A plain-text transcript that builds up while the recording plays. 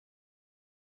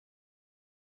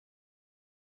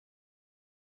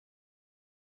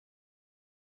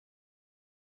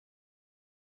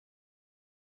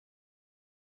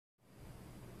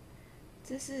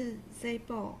这是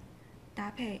zedboard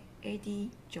搭配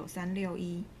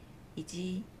AD9361以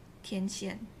及天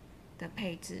线的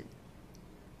配置。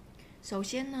首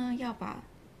先呢，要把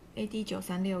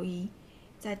AD9361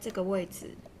在这个位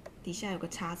置底下有个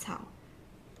插槽，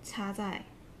插在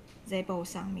zedboard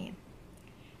上面，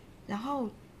然后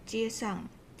接上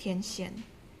天线。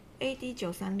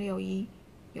AD9361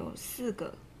有4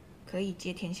个可以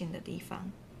接天线的地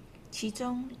方，其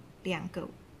中2个，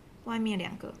外面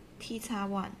2个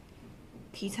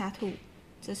T-X1、T-X2，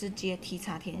 这是接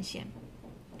T-X 天线，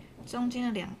中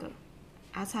间的2个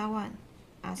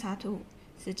R-X1、R-X2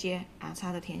 是接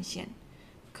R-X 的天线，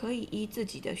可以依自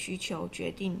己的需求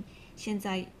决定现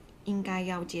在应该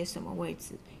要接什么位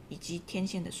置以及天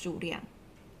线的数量。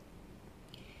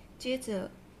接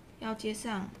着要接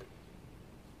上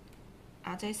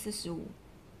RJ45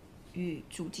 与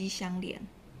主机相连，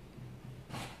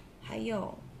还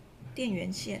有电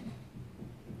源线。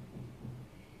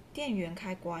电源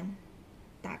开关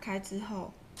打开之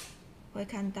后，会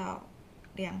看到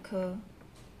2颗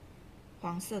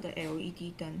黄色的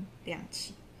LED 灯亮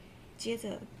起，接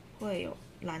着会有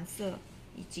蓝色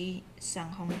以及闪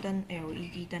红灯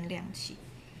LED 灯亮起。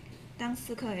当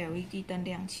4颗 LED 灯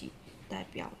亮起，代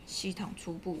表系统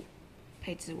初步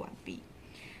配置完毕。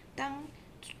当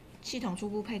系统初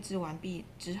步配置完毕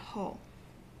之后，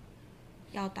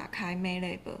要打开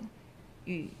MATLAB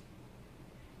与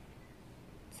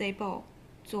zedboard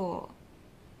做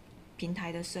平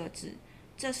台的设置，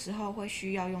这时候会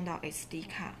需要用到 SD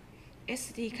卡。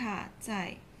SD 卡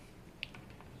在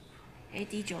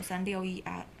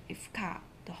AD9361RF 卡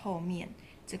的后面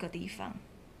这个地方，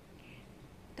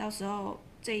到时候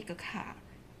这个卡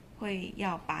会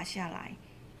要拔下来，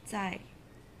在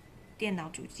电脑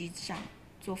主机上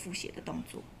做复写的动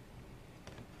作。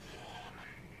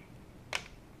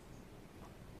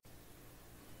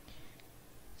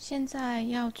现在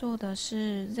要做的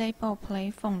是 zedboard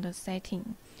platform 的 setting，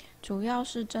 主要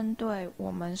是针对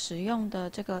我们使用的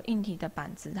这个硬体的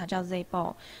板子，它叫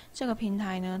zedboard。这个平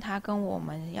台呢，它跟我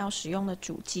们要使用的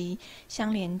主机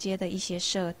相连接的一些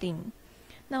设定。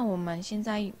那我们现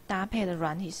在搭配的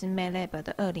软体是 MATLAB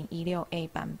的 2016A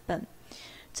版本。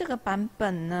这个版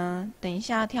本呢，等一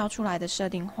下跳出来的设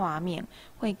定画面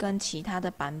会跟其他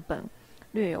的版本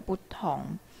略有不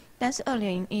同，但是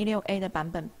 2016A 的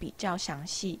版本比较详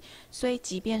细，所以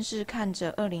即便是看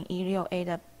着 2016A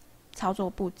的操作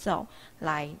步骤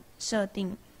来设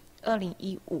定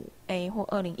 2015A 或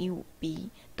 2015B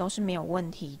都是没有问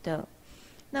题的。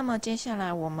那么接下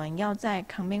来我们要在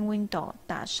Command Window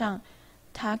打上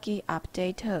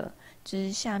targetupdater， 就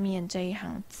是下面这一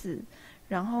行字。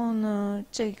然后呢，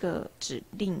这个指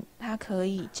令它可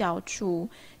以叫出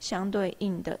相对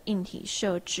应的硬体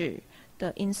设置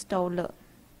的 installer，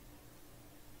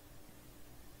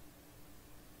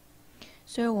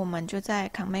 所以我们就在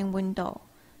Command Window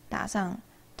打上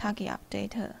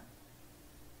targetupdater。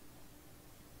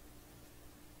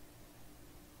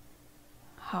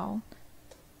好，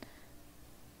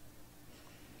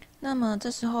那么这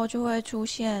时候就会出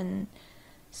现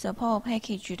Support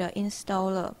Package 的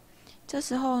installer。这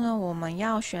时候呢，我们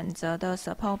要选择的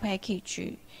Support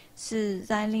Package 是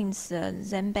Xilinx 的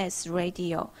Zenbase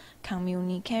Radio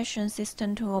Communication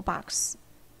System Toolbox。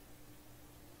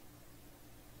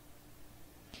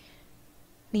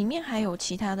里面还有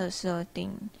其他的设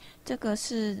定，这个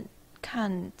是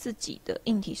看自己的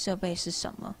硬体设备是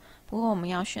什么。不过我们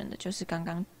要选的就是刚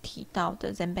刚提到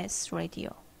的 Zenbase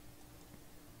Radio。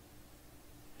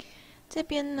这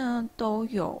边呢都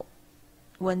有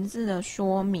文字的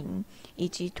说明以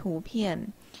及图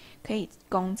片，可以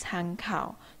供参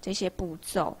考这些步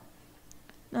骤。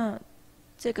那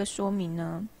这个说明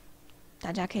呢，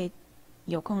大家可以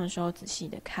有空的时候仔细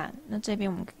的看。那这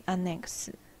边我们按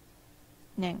Next。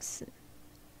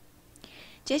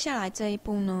接下来这一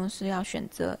步呢，是要选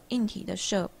择硬体的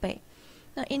设备。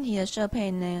那硬体的设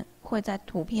备呢，会在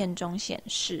图片中显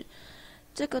示。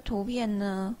这个图片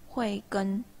呢，会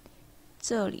跟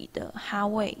这里的哈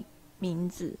位名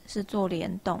字是做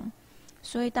联动，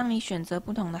所以当你选择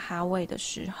不同的哈位的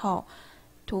时候，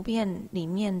图片里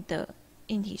面的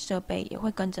硬体设备也会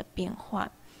跟着变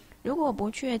换。如果不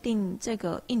确定这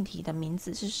个硬体的名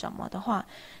字是什么的话，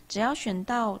只要选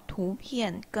到图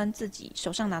片跟自己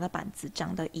手上拿的板子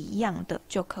长得一样的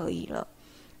就可以了。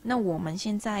那我们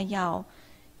现在要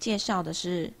介绍的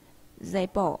是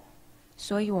zedboard，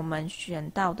 所以我们选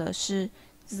到的是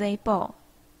zedboard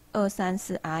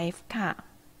 234RF 卡。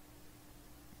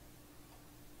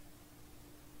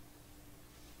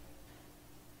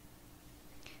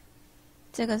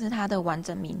这个是它的完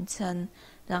整名称，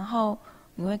然后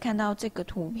你会看到这个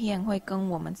图片会跟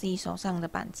我们自己手上的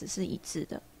板子是一致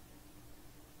的。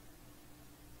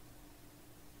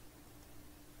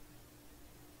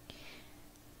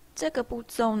这个步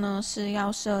骤呢是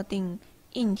要设定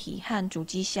硬体和主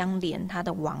机相连它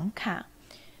的网卡。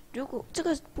如果这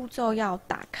个步骤要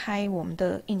打开我们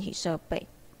的硬体设备，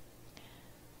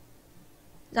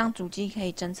让主机可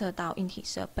以侦测到硬体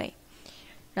设备，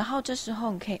然后这时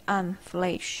候你可以按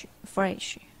Flash，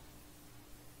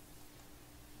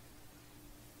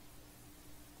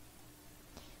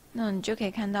 那你就可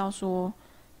以看到说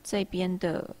这边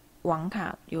的网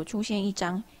卡有出现一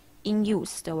张 In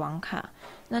Use 的网卡，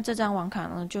那这张网卡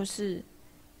呢指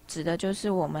的就是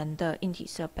我们的硬体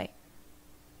设备。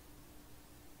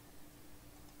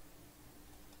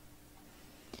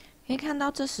可以看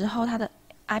到这时候它的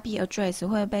IP address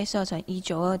会被设成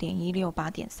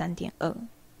 192.168.3.2，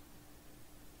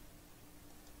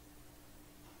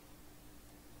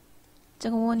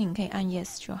 这个 warning 可以按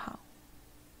Yes 就好。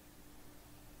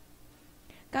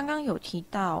刚刚有提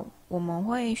到我们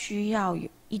会需要有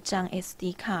一张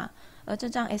SD 卡，而这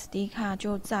张 SD 卡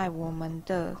就在我们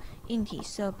的硬体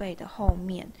设备的后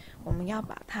面，我们要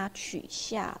把它取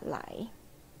下来，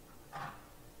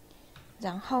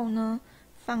然后呢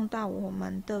放到我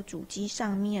们的主机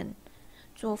上面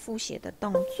做复写的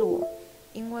动作，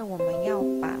因为我们要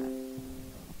把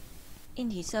硬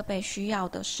体设备需要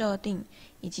的设定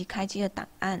以及开机的档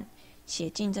案写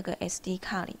进这个 SD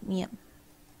卡里面。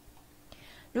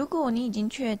如果你已经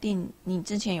确定你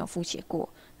之前有复写过，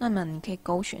那么你可以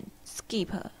勾选 Skip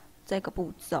这个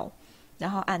步骤，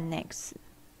然后按 Next。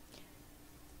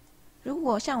如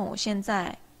果像我现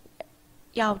在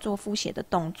要做复写的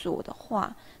动作的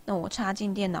话，那我插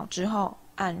进电脑之后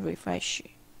按 Refresh，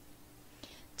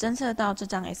 侦测到这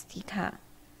张 SD 卡，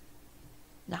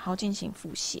然后进行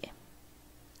复写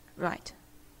Write。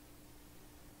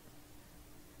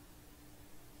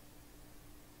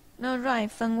那 Write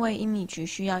分位image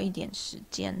需要一点时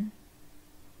间。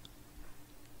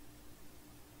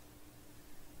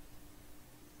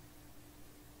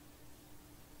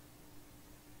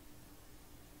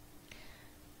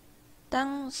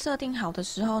当设定好的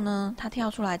时候呢，它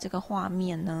跳出来这个画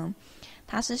面呢，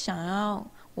它是想要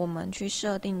我们去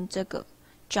设定这个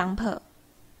jumper。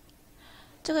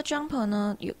这个 jumper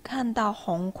呢，有看到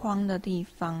红框的地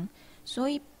方，所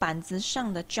以板子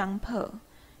上的 jumper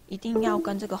一定要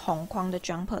跟这个红框的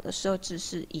jumper 的设置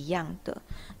是一样的，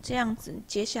这样子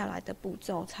接下来的步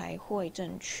骤才会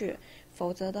正确，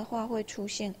否则的话会出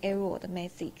现 error 的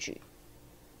message。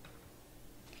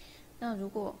那如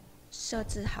果设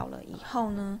置好了以后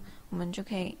呢，我们就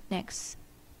可以 Next。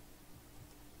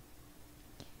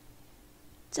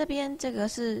这边这个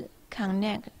是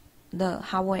Connect the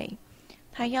Hardware，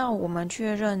 它要我们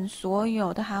确认所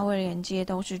有的 Hardware 连接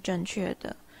都是正确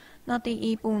的。那第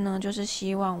一步呢，就是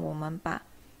希望我们把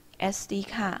SD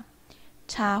卡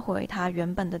插回它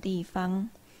原本的地方，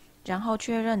然后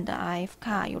确认的 RF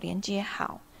卡有连接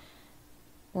好，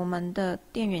我们的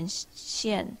电源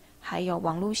线还有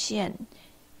网路线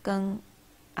跟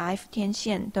RF 天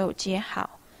线都有接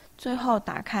好，最后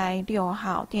打开6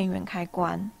号电源开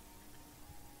关。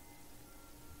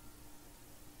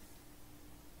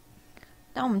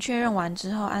当我们确认完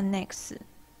之后，按 Next。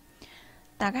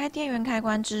打开电源开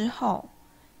关之后，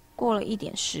过了一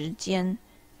点时间，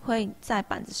会在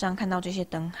板子上看到这些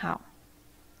灯号。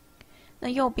那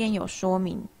右边有说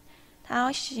明，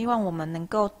它希望我们能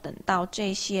够等到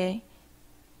这些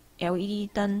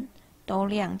LED 灯都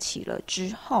亮起了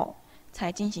之后，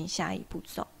才进行下一步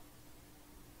骤。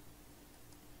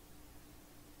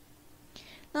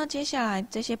那接下来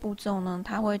这些步骤呢，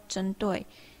它会针对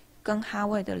跟哈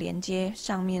位的连接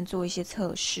上面做一些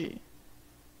测试。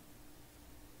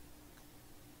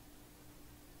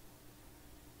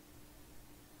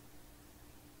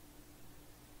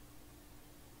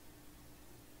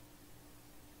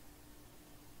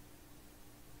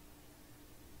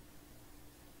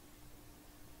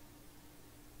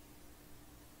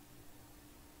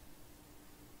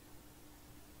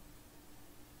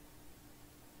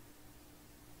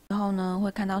然后呢，会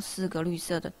看到4个绿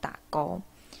色的打勾。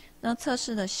那测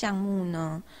试的项目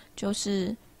呢，就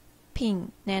是 Pin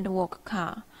Network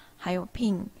Card， 还有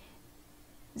Pin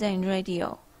Zen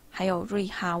Radio， 还有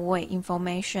Read Hardware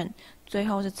Information， 最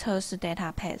后是测试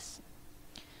Data Path。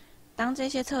当这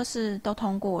些测试都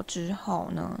通过之后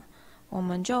呢，我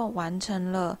们就完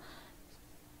成了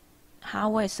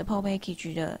Hardware Support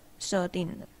Package 的设定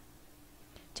了。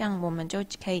这样我们就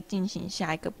可以进行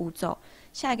下一个步骤。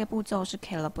下一个步骤是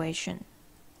Calibration。